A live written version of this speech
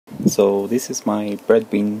So this is my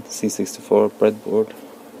breadbin C64 breadboard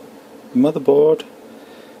motherboard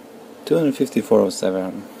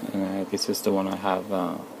 25407. This is the one I have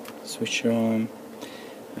switcher on.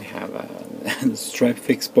 I have a stripe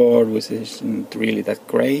fix board, which isn't really that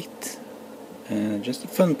great, just a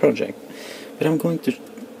fun project, but I'm going to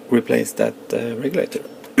replace that regulator.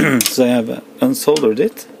 So I have unsoldered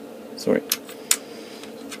it, sorry,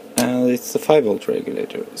 and it's a 5-volt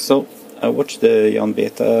regulator. So I watched the Jan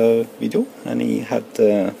Beta video, and he had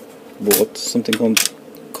bought something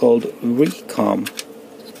called RECOM.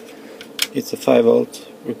 It's a 5-volt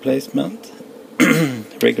replacement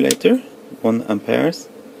regulator, 1 amperes.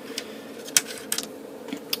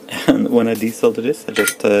 And when I desoldered this, I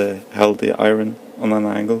just held the iron on an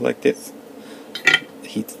angle like this.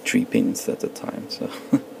 Heat 3 pins at a time, so.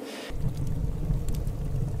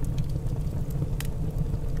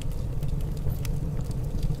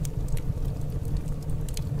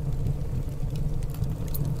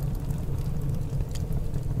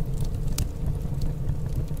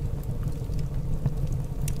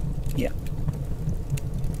 Yeah.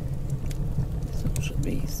 This one should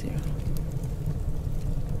be easier.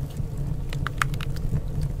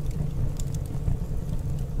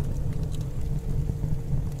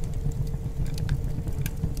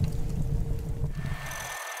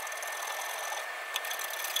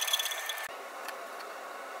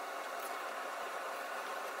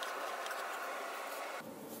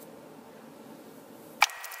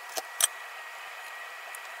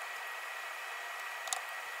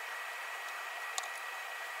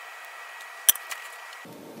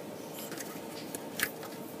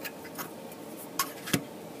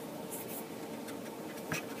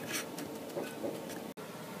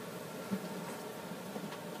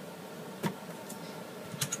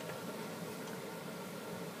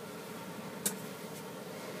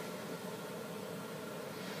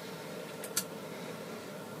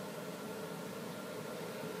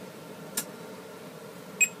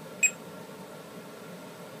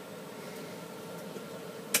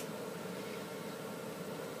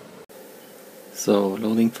 So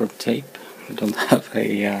loading for tape. I don't have a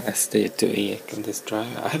SD to EEC on this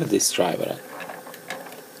drive. I have a disk drive, but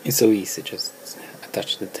it's so easy, just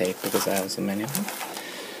attach the tape because I have so many of them.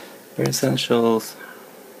 For essentials,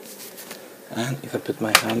 and if I put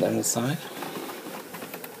my hand on the side,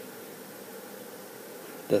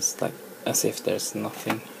 there's like as if there's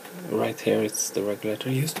nothing. Right here it's the regulator.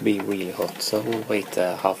 It used to be really hot, so we'll wait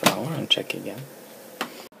half an hour and check again.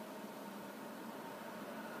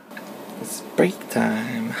 It's break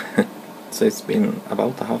time. So it's been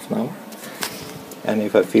about a half an hour, and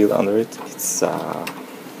if I feel under it, it's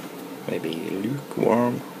maybe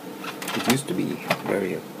lukewarm. It used to be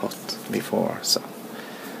very hot before, so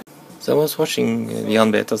I was watching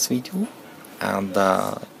Jan Beta's video, and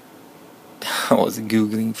I was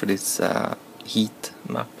googling for this heat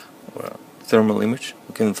map or thermal image.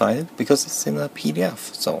 I couldn't find it because it's in a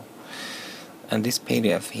PDF. So, and this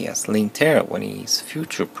PDF he has linked here when he's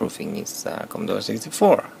future-proofing his Commodore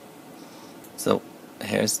 64. So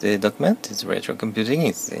here's the document. It's retro computing.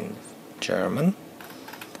 It's in German,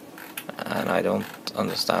 and I don't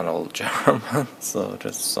understand all German, so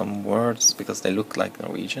just some words because they look like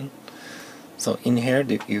Norwegian. So in here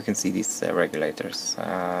you can see these regulators.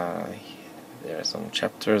 There are some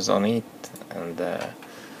chapters on it, and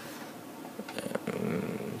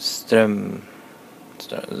ström.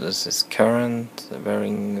 This is current,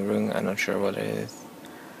 varying rung. I'm not sure what it is.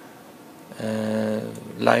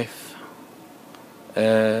 Life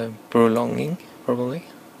prolonging, probably.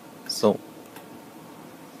 So,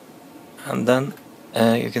 and then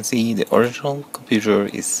you can see the original computer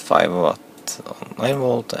is 5 watt on 9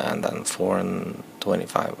 volt, and then 4 and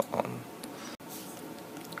 25 on.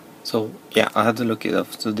 So yeah, I had to look it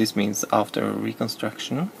up. So this means after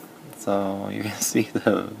reconstruction. So you can see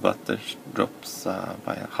the wattage drops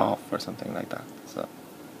by half or something like that. So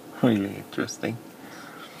really interesting.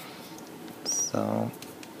 So,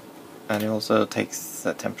 and it also takes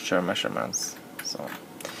temperature measurements. So,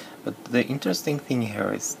 but the interesting thing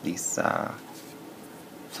here is these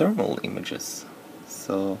thermal images.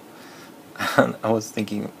 So, and I was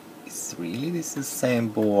thinking, is really this the same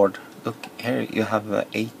board? Look here, you have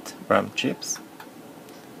 8 RAM chips,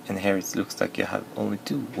 and here it looks like you have only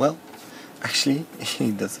 2. Well, actually,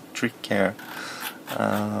 he does a trick here.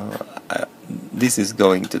 This is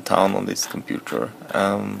going to town on this computer.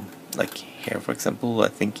 Like here, for example, I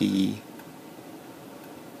think he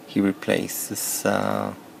replaces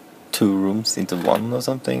 2 rooms into 1 or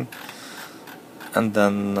something, and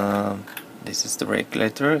then this is the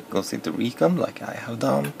regulator. It goes into RECOM like I have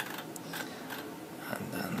done,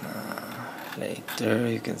 and then later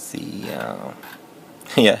you can see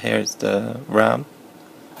yeah, here's the RAM.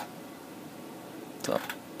 So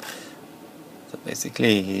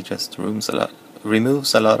basically he just removes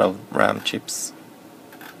a lot of RAM chips.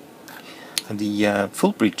 And the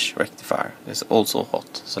full bridge rectifier is also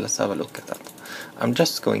hot, so let's have a look at that. I'm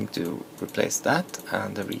just going to replace that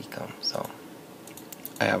and the RECOM, so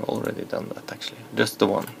I have already done that actually, just the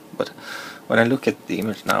one. But when I look at the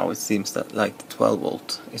image now, it seems that like the 12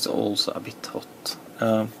 volt is also a bit hot.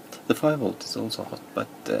 The 5 volt is also hot, but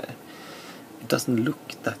it doesn't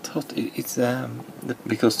look that hot. It's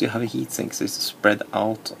because you have a heatsink, so it's spread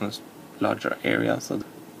out on a larger area, so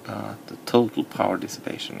the total power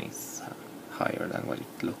dissipation is higher than what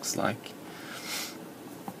it looks like.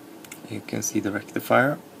 You can see the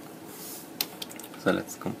rectifier, so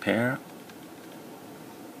let's compare.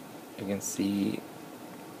 You can see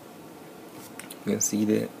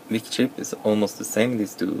the VIC chip is almost the same in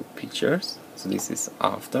these two pictures, so this is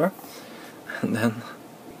after. And then,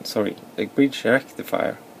 sorry, the bridge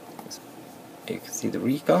rectifier, you can see the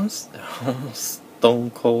RECOMs, they're almost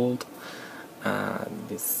stone cold.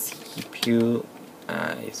 The CPU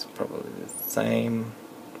is probably the same.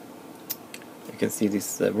 You can see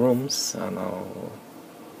these rooms are now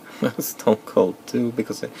stone cold too,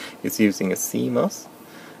 because it's using a CMOS,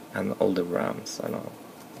 and all the RAMs are now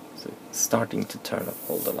starting to turn up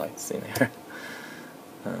all the lights in here.